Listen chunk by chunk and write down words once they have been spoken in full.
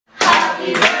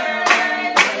Happy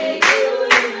birthday to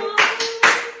you.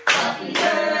 Happy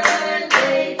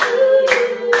birthday to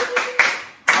you.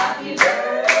 Happy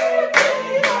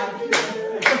birthday, happy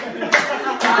birthday.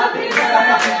 Happy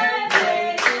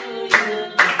birthday to you.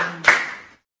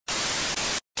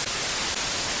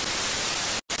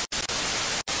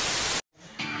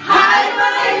 Hi,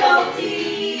 Mga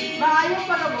Yowty! Maayong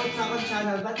palabot sa akong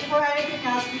channel, but before anything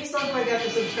else, please don't forget to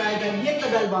subscribe and hit the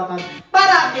bell button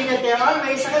para updated kayo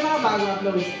always sa mga bagong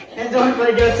uploads. And don't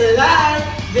forget to like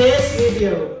this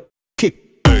video.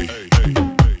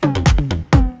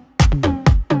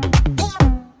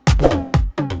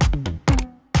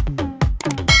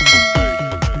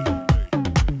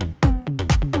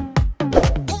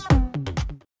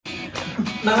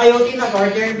 Mga Yowty,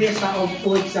 nag-order base of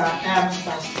food sa M's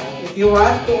Pasta. If you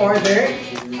want to order,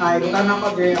 butan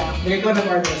ako there ko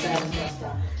nag-order sa M's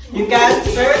Pasta. You can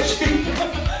search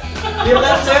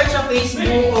sa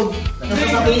Facebook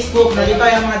sa Facebook, nandito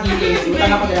yung mga details.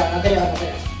 Butan ako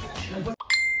there.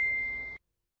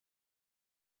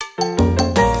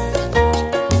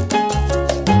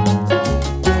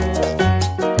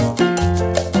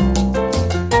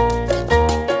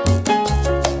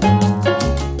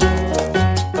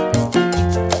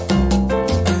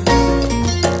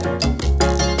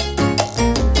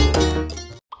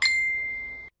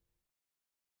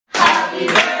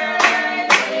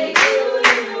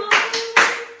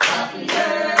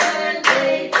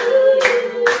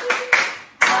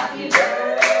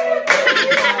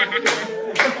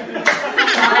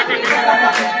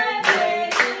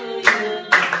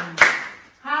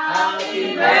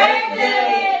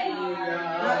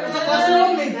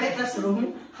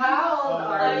 How old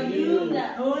are you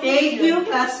now? Thank you,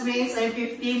 classmates. I'm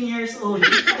 15 years old.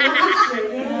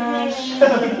 36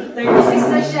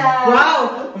 na siya.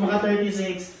 Wow! Mga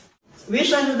 36.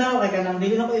 Wish ano daw, kaya nang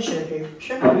dili na ko i-share kayo.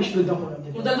 Sure, wish good ako lang.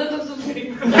 Mudagod ang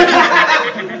subscribe.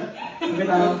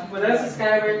 Wala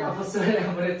subscriber tapos wala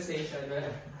ang monetization.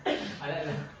 Wala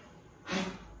na.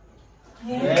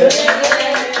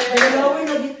 Nagawin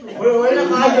na dito. Wala na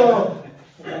kayo.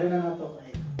 Wala na nga to.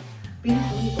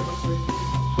 Pinakuli ko pa sir.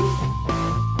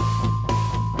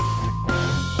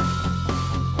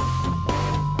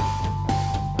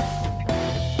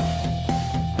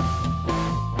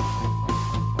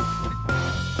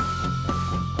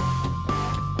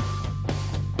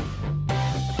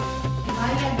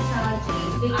 Bayad sa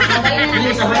Arjay.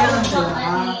 Sabay na lang sila.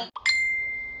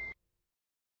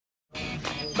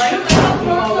 Bayot ka lang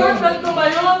po. Surfan ko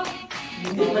bayot.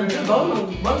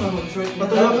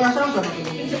 Matulog nga sa mga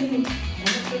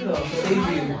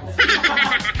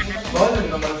Bawal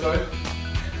na naman short.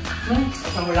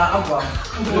 Sa wala ka ba?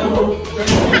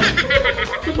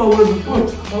 bawal po.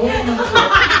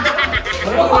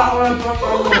 Wala ka ako ng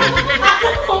propaganda.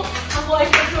 Ako ay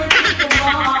ka-short ko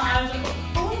mga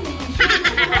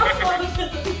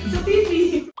sa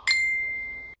TV.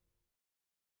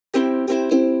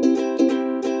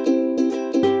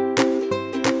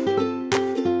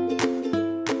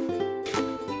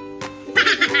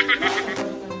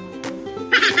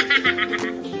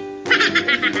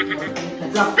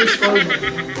 Practice call mo.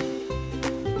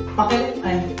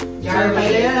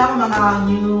 Kailan ako mga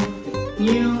new,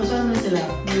 saan na sila?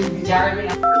 Jarwin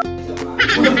ang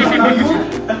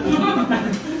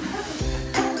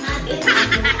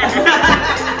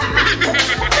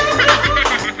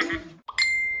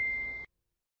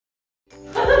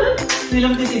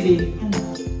Nilang si Dave. Ano?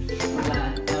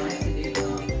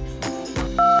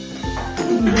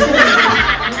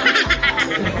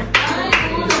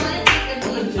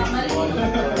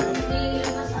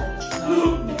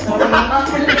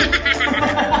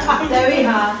 Sorry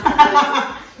ha.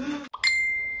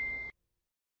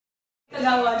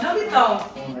 Kagawa na bito.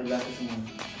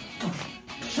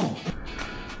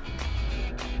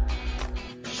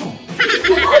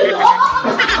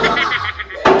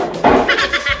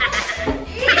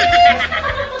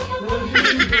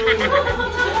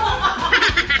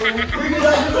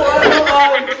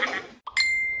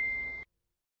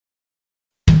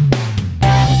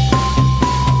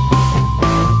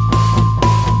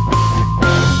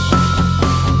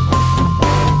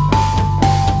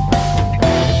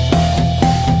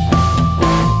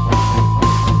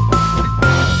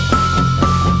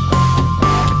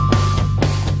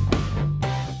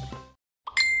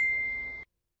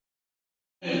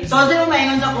 So, sino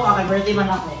maingon sa ko? Okay, birthday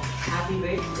man ako. Happy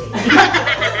birthday.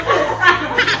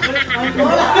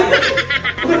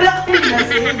 Wala kayo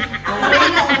lasing.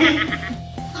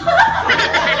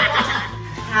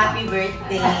 Happy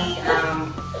birthday.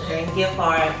 Thank you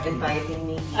for inviting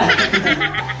me.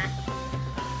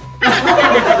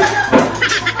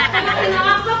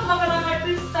 Nakakap ba ka naman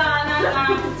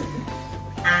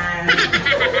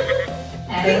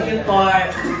Thank you for...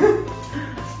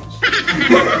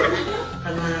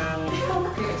 Kanang...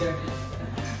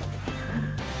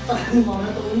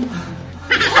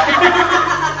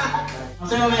 Ang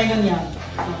sa'yo mga ikan yan.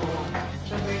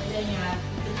 Sa birthday niya.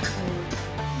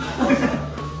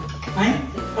 Ay?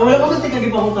 Wala pa kasi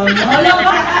kagipakutan mo. Wala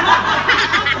pa!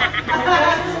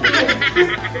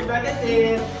 Bakit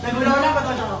eh? Nagulaw na pa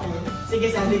to siya ako. Sige,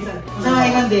 sanding. Sa mga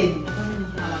ikan din.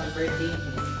 Happy birthday.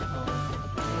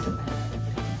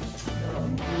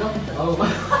 Oh.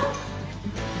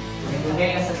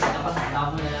 Bigay ka sa tapat ng tao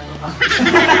mo na lang ito pa.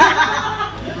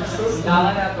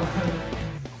 Kailangan na ito.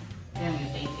 Yan,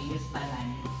 yung thank you sa tanan.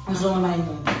 Ang sa mga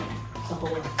ikan. Sa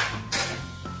kuwa.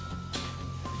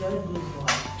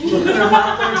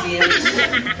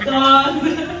 Don!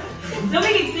 Dami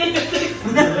excel.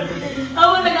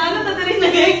 Ako nag-ano ta rin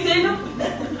nag-excel.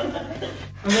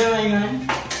 Ang sa'yo mga ikan?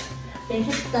 Thank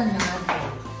you sa tanan.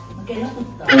 Magkailan ko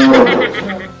ito.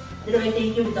 Pero I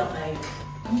thank you daw kay.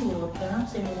 Ang buot ka lang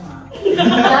sa mga.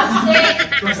 Plastic!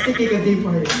 Plastic ka din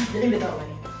po eh. Dali ba daw kay?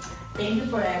 Thank you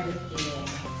for everything.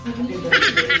 Happy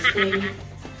birthday. Stay.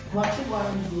 What you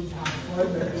want to do now? For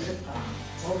birthday ka.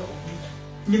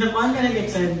 Ginapahan ka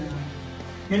nag-excel na.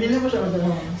 Ganun mo siya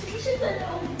madalaw. Sige siya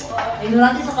talaw. Ay,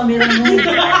 natin sa camera mo.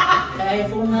 Kaya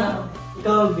iPhone na.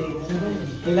 Ikaw, babe.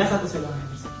 Kailan sa ito sa lang.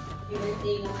 Happy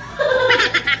birthday mo.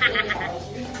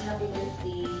 Happy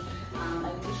birthday.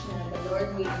 I wish na the Lord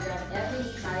will grant every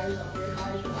desires of your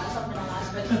heart. Pumasok mo ng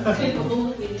aspect of your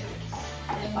movie.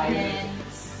 And then,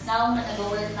 now na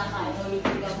nag-work na ka, you will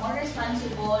become more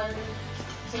responsible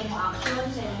sa iyong action,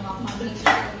 sa iyong mga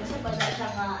pag-exercise. Kasi pala siya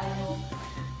nga,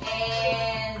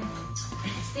 and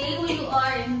stay who you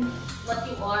are and what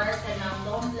you are. Kanang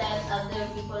don't let other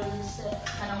people's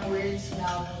kanang words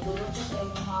na dulot sa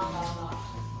iyong mga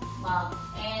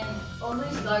and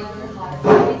always guard your heart.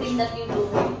 Everything that you do,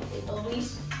 it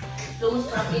always flows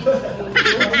from it to you.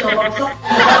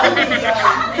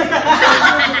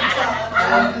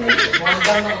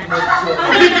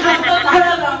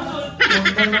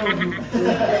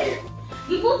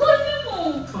 Giputol niyo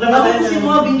mo. Wala ko si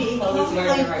mga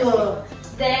biniikay ko.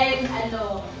 Then,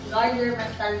 guard your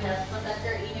mental health, protect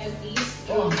your inner peace.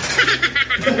 If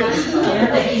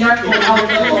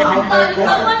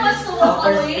someone wants to walk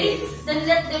away, then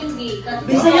let them be.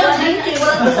 Bisaya, hindi.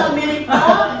 Wala ko sa Amerika.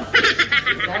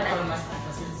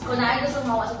 Kung naayon gusto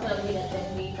mawa sa club, let them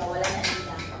be. Wala na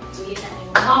nila. Bili na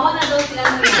nila. Mama na daw sila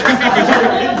niya.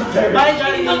 Bye,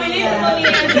 Jarwin. Pamili ko niya.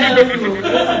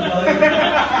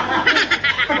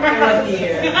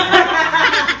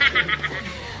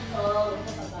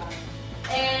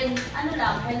 And ano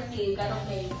lang, healthy, kanong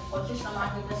may conscious na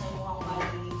makikita sa imong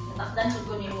body. Natakdan sa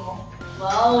ko nimo.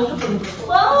 Wow!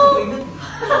 Wow!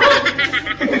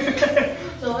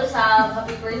 So, sa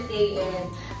happy birthday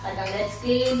and let's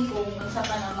claim kung unsa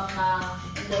pa na mga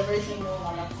endeavors mo,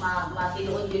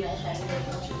 matinuod yun na siya in the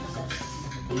future.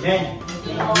 Amen.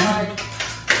 You know, hard.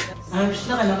 Gusto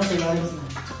na ka na kasi lalis na.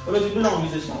 Wala, dito lang ang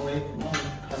message mo, eh.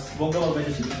 Tapos, bongga mo ba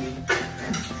siya si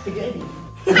Tigay.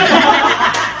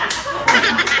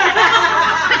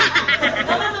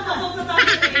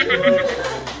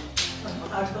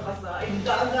 Makasto ka sa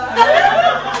indaga.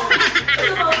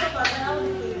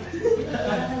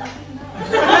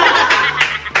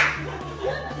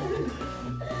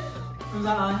 Ang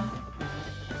saan?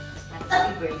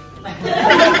 Happy birthday.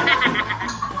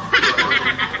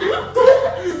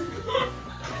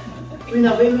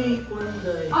 Winabay may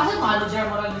kunday. Asa mo ano dyan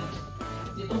mo rin?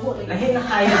 Dito po. Lahi na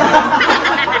kaya.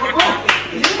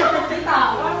 Hindi ko rin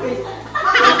tao.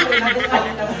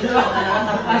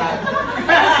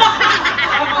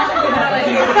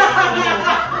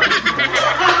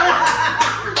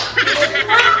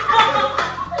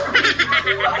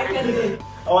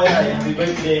 Okay, happy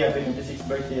birthday, happy 26th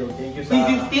birthday. Thank you sa... May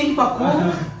 15 pa ko.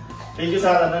 Thank you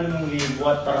sa kanan mong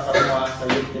libuat para sa mga sa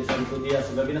youth sa Likudia.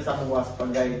 Sa gabi na sa mga sa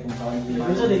paggay kung saan hindi.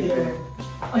 Ano sa dito?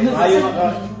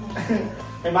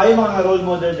 Mayo mga role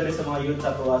model diri sa mga youth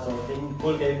sa tuwa. So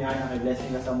thankful kayo nga na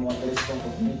blessing ka sa mga diri sa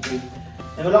community.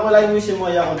 And wala wish mo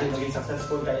ya kung maging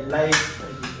successful ka in life, sa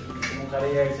imong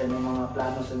career, sa imong mga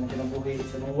plano, sa imong kinabuhi,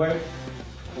 sa imong work,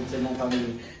 ug sa imong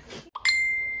family.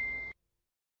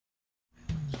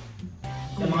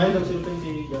 Yung mga yun, nagsulupin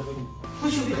si Jarwin.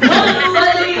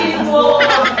 Balik mo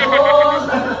ako!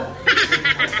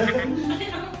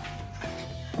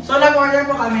 So, nag-order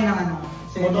po kami ng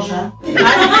siya.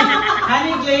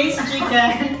 Honey glazed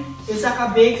chicken, isa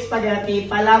ka baked spaghetti,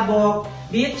 palabok,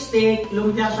 beef steak,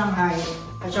 lumpia Shanghai,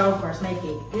 at siya of course, may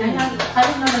cake.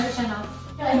 Halos na lang siya na.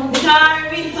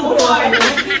 Jarwin support!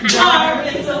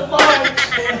 Jarwin support!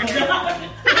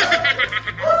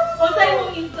 Kung sa'yo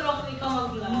mong intro, ikaw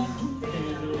mag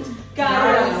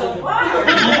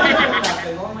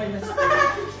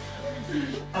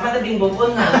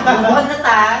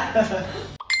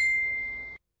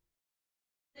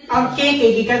Ang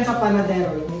cake, gikan sa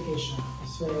panadero. Yung cake siya. I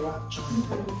swear,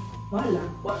 wala.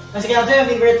 Kasi kaya ito yung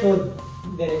favorite food.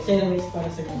 Direct. Sa'yo na para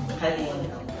sa mga. Kaning.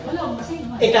 Wala, kasi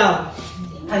Ikaw.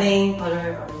 Kaning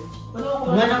color orange.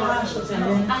 Wala ka siya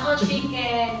sa'yo. Ako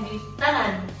chicken, beef,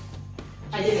 tanan.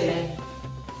 Ay, sila.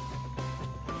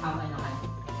 Tama na kayo.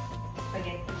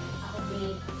 Spaghetti. Ako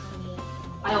beef, kami.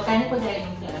 Ayaw, kaya po dahil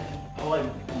yung talaga. Okay,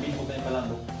 beef mo kayo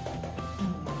palabo.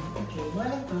 Okay,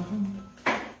 wala ka.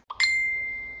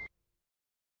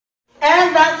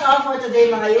 And that's all for today,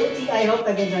 mga Yowty. I hope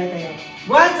nag-enjoy kayo.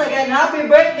 Once again, happy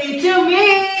birthday to me!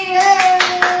 Yay!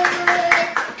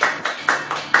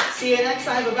 See you next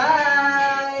time. Bye-bye!